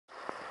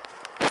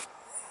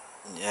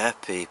Yeah,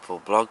 people,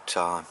 blog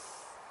time.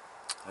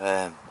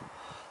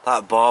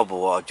 That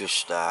barbel what I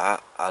just had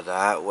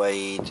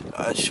outweighed,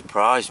 it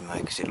surprised me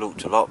because it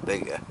looked a lot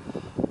bigger.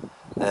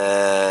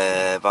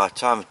 By the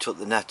time I took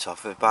the net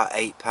off, it was about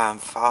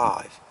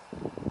 £8.5.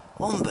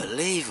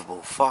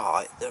 Unbelievable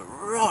fight. The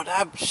rod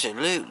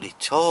absolutely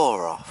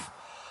tore off.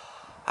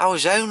 I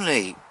was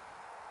only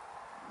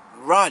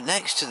right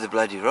next to the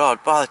bloody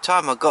rod. By the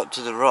time I got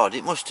to the rod,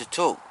 it must have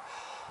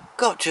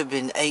got to have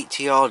been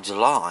 80 yards of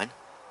line.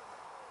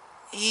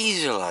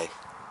 Easily.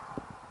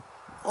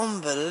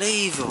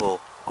 Unbelievable,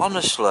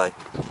 honestly.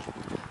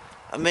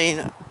 I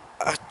mean,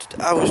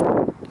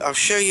 I'll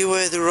show you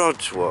where the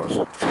rods was.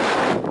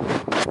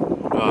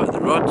 Right, the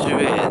rods are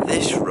here.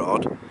 This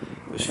rod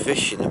was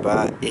fishing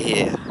about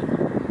here.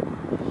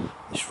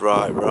 This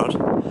right rod.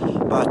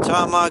 By the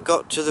time I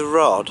got to the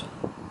rod,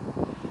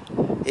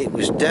 it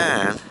was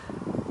down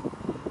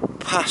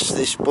past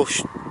this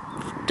bush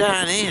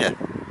down here.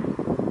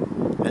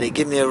 And it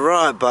gave me a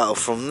right battle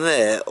from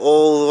there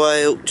all the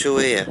way up to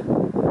here.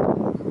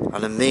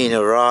 And I mean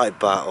a right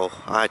battle.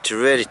 I had to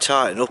really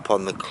tighten up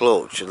on the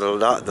clutch.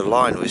 The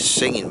line was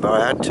singing, but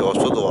I had to,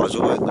 otherwise I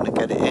weren't going to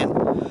get it in.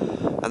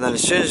 And then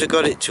as soon as I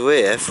got it to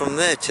here, from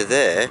there to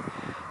there,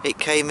 it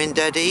came in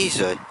dead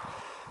easy.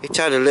 It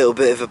had a little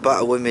bit of a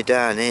battle with me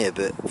down here,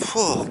 but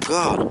oh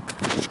god,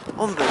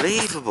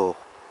 unbelievable.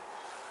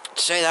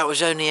 To say that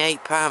was only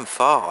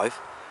 £8.5,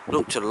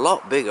 looked a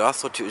lot bigger. I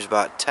thought it was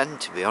about 10,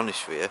 to be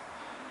honest with you.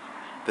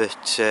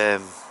 But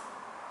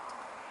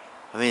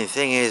I mean, the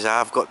thing is,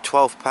 I've got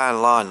 £12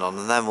 line on,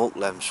 and them hook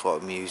lengths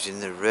what I'm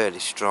using, they're really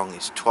strong.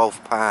 It's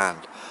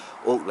 £12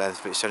 hook length,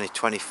 but it's only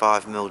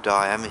 25mm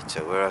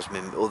diameter, whereas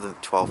my other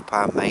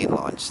 £12 main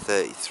line's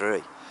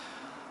 33.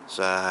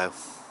 So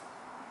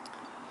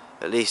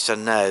at least I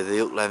know the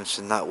hook lengths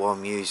and that one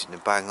I'm using are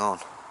bang on.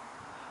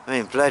 I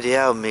mean, bloody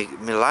hell, my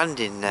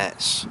landing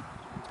nets.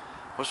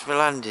 What's my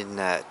landing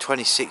net?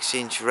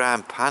 26-inch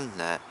round pan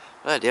net.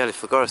 Bloody hell,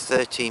 if I got a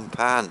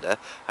 13-pounder,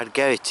 I'd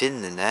get it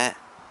in the net.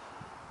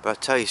 But I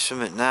tell you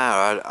something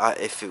now,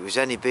 if it was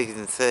any bigger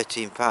than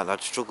 13 pound,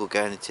 I'd struggle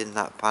getting it in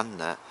that pan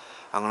net.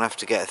 I'm gonna have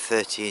to get a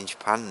 30-inch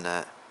pan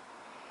net.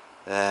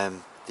 They're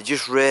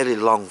just really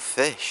long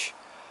fish,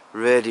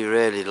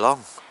 really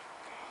long.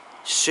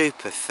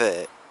 Super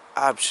fit,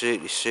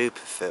 absolutely super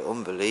fit,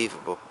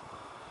 unbelievable.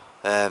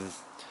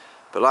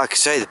 But like I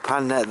say, the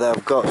pan net that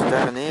I've got's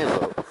down here,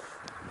 look,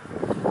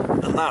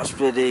 and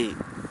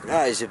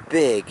that is a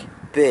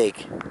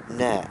big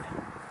net.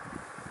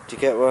 Do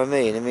you get what I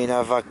mean? I mean,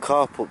 I've had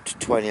carp up to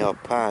 20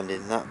 odd pound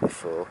in that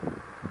before,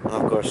 and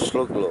I've got a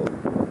slug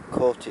look,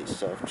 caught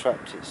itself,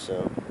 trapped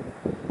itself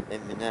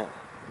in my net,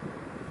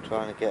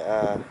 trying to get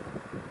out.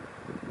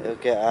 It'll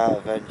get out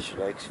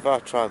eventually, because if I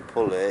try and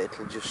pull it,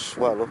 it'll just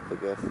swell up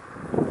again.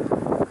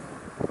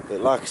 But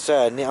like I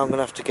said, I'm going to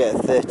have to get a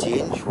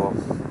 30-inch one.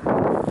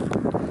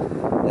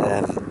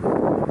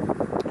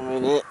 I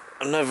mean,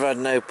 I've never had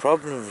no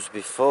problems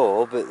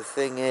before, but the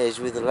thing is,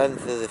 with the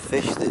length of the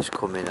fish that's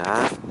coming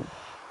out,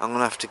 I'm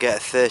going to have to get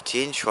a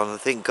 30-inch one. I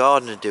think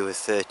Gardner do a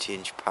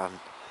 30-inch pan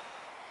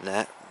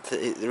net.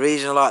 The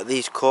reason I like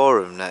these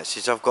Corum nets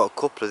is I've got a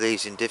couple of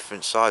these in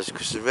different sizes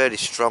because they're really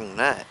strong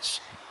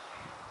nets.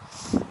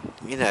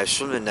 You know,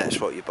 some of the nets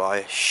what you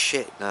buy are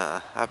shit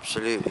now,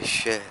 absolutely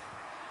shit.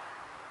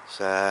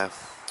 So,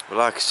 but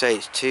like I say,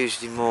 it's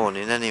Tuesday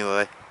morning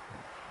anyway.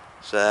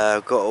 So I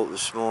got up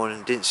this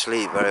morning, didn't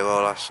sleep very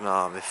well last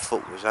night. My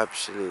foot was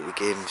absolutely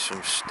giving me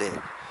some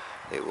stick.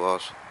 It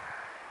was.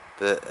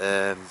 But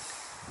at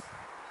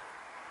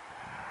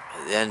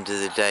the end of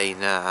the day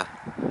now,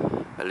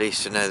 at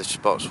least I know the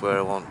spots where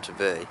I want to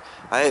be.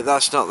 I hope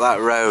that's not that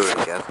rower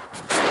again.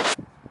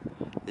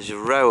 There's a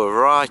rower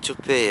right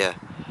up here,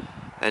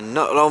 and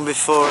not long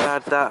before I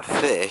had that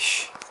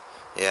fish,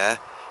 yeah,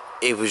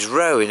 he was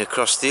rowing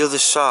across the other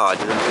side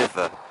of the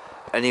river,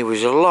 and he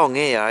was along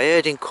here. I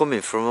heard him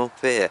coming from up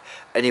here,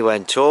 and he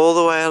went all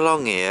the way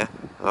along here,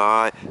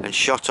 right, and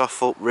shot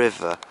off up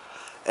river.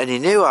 And he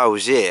knew I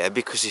was here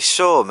because he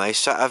saw me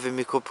sat having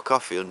my cup of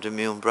coffee under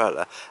my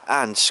umbrella,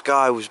 and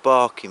Sky was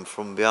barking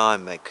from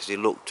behind me because he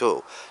looked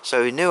up,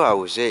 so he knew I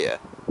was here.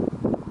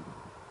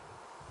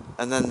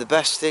 And then the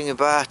best thing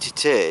about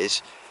it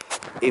is,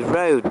 he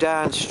rowed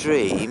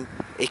downstream,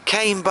 he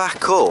came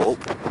back up,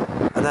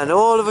 and then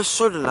all of a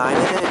sudden I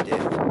heard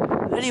him,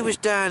 and he was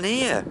down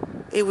here.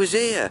 He was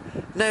here,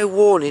 no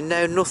warning,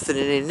 no nothing,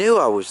 and he knew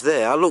I was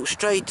there. I looked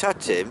straight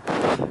at him,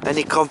 and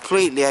he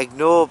completely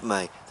ignored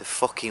me, the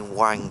fucking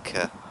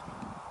wanker.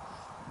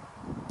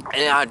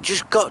 And I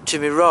just got to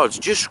my rods,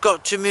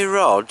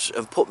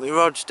 and put my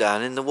rods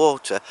down in the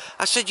water.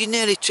 I said,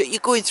 you're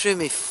going through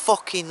me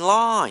fucking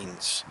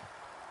lines.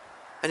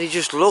 And he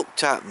just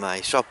looked at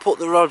me, so I put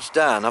the rods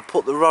down, I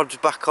put the rods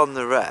back on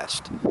the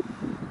rest,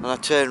 and I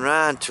turned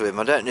round to him.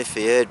 I don't know if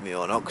he heard me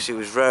or not, because he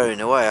was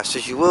rowing away. I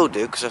said, you will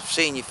do, because I've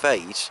seen your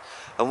face,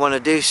 and when I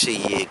do see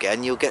you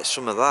again, you'll get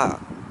some of that.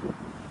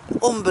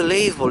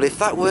 Unbelievable. If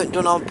that weren't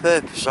done on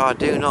purpose, I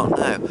do not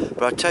know.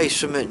 But I tell you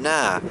something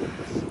now,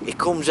 he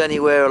comes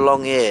anywhere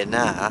along here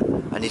now,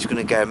 and he's going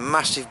to get a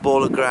massive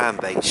ball of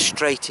ground bait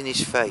straight in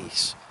his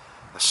face.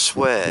 I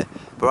swear.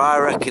 But I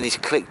reckon he's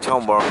clicked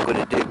on what I'm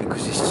going to do,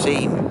 because he's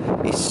seen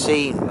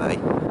me,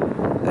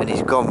 and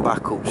he's gone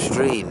back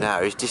upstream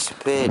now. He's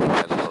disappeared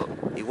again, look.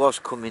 He was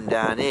coming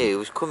down here, he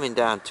was coming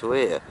down to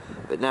here,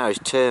 but now he's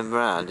turned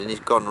round and he's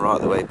gone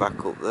right the way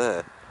back up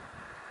there.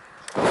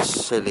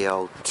 Silly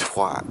old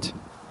twat.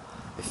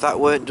 If that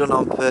weren't done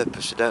on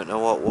purpose, I don't know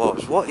what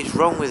was. What is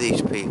wrong with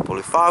these people?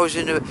 If I was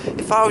in a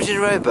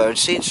rowboat and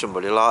seen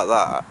somebody like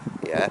that,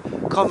 yeah,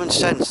 common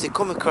sense, they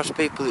come across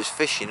people that's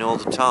fishing all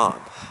the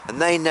time,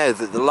 and they know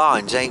that the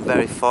lines ain't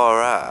very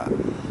far out.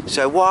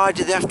 So why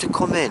do they have to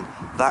come in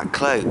that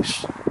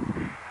close?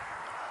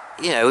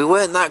 You know, we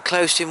weren't that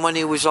close to him when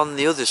he was on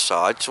the other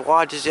side, so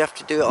why does he have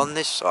to do it on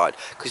this side?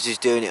 Because he's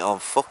doing it on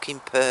fucking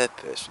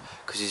purpose,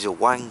 because he's a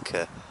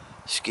wanker.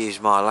 Excuse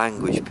my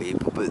language,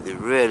 people, but they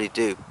really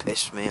do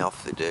piss me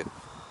off, they do.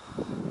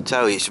 I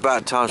tell you, it's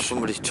about time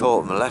somebody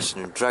taught them a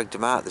lesson and dragged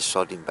them out of the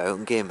sodding boat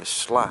and gave them a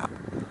slap.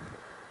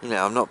 You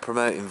know, I'm not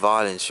promoting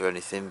violence or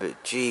anything,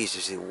 but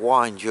Jesus, it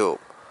winds you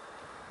up.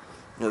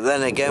 But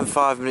then again,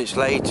 5 minutes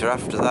later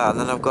after that, and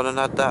then I've gone and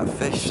had that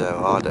fish,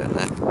 so I don't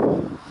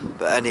know.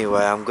 But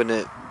anyway, I'm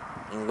gonna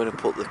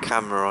put the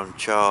camera on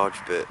charge,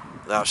 but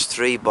that's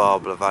 3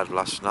 barbel I've had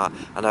last night,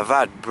 and I've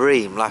had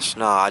bream last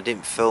night. I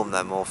didn't film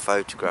them or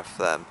photograph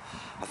them.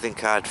 I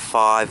think I had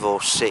 5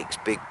 or 6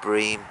 big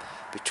bream,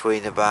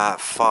 between about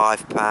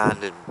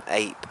 £5 and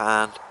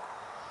 £8,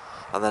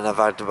 and then I've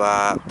had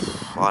about,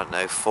 I don't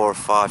know, 4 or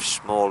 5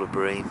 smaller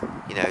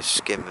bream, you know,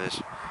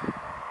 skimmers.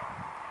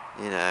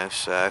 You know,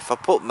 so if I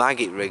put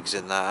maggot rigs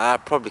in that,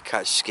 I'd probably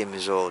catch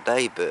skimmers all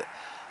day, but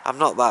I'm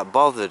not that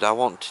bothered. I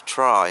want to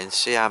try and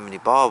see how many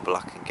barbel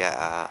I can get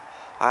out.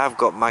 I have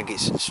got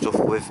maggots and stuff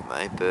with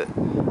me, but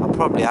I'll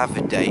probably have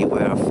a day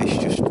where I fish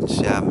just to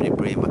see how many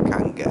bream I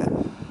can get.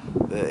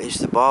 But it's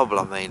the barbel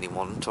I mainly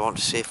want. I want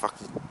to see if I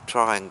can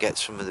try and get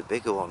some of the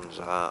bigger ones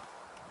out.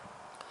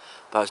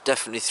 But it's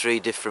definitely 3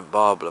 different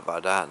barbel I've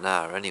had out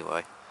now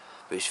anyway.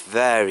 But it's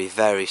very,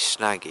 very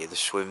snaggy, the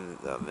swim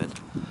that I'm in.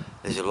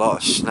 There's a lot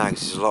of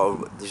snags,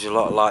 there's a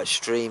lot of like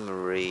streamer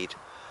reed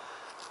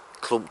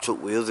clumped up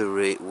with other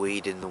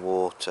weed in the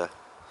water.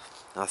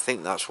 And I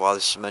think that's why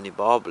there's so many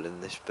barbel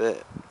in this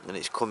bit, and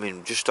it's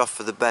coming just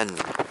off of the bend.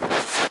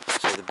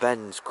 So the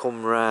bend's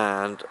come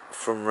round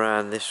from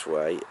round this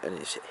way, and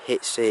it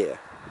hits here.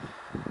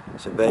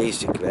 So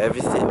basically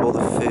everything, all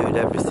the food,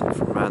 everything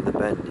from round the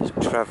bend is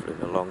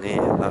travelling along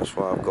here, and that's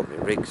why I've got my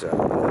rigs out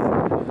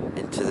there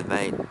into the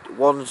main.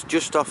 One's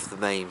just off the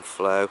main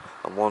flow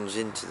and one's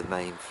into the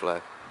main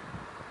flow,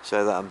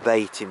 so that I'm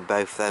baiting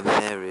both them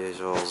areas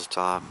all the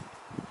time.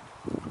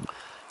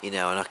 You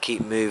know, and I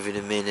keep moving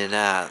them in and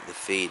out the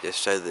feeder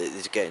so that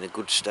it's getting a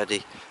good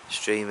steady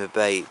stream of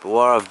bait. But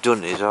what I've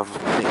done is I've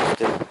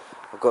mixed it.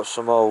 I've got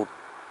some old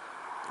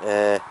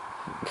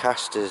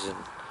casters and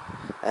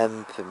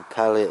hemp and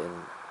pellet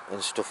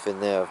and stuff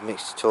in there. I've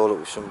mixed it all up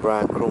with some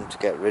brown crumb to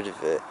get rid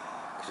of it,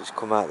 because it's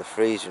come out of the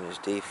freezer and it's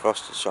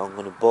defrosted. So I'm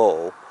going to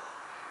boil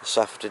this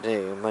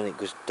afternoon when it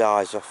just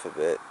dies off a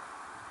bit.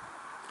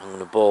 I'm going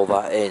to boil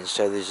that in,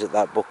 so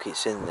that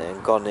bucket's in there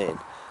and gone in,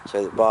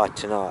 so that by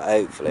tonight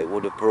hopefully it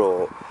would have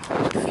brought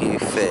a few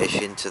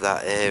fish into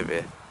that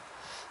area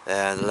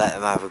and let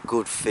them have a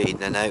good feed, and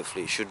then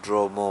hopefully it should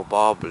draw more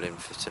barbel in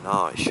for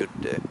tonight. It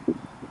should do.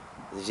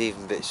 There's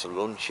even bits of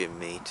luncheon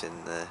meat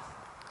in there.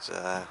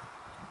 So,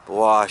 but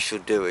what I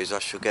should do is I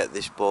should get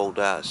this balled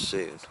out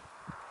soon,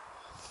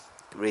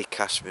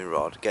 recast my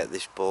rod, get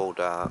this balled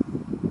out,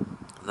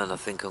 and then I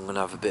think I'm going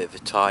to have a bit of a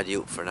tidy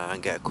up for now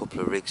and get a couple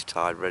of rigs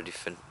tied ready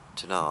for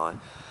tonight,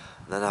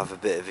 and then have a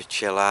bit of a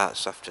chill out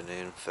this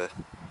afternoon for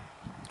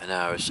an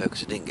hour or so,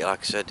 because I didn't get,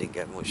 like I said, didn't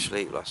get much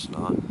sleep last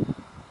night.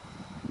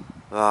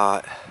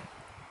 Right,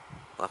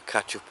 I'll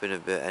catch up in a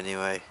bit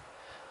anyway,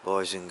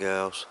 boys and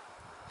girls.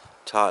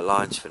 Tight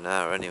lines for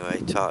now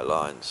anyway, tight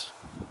lines.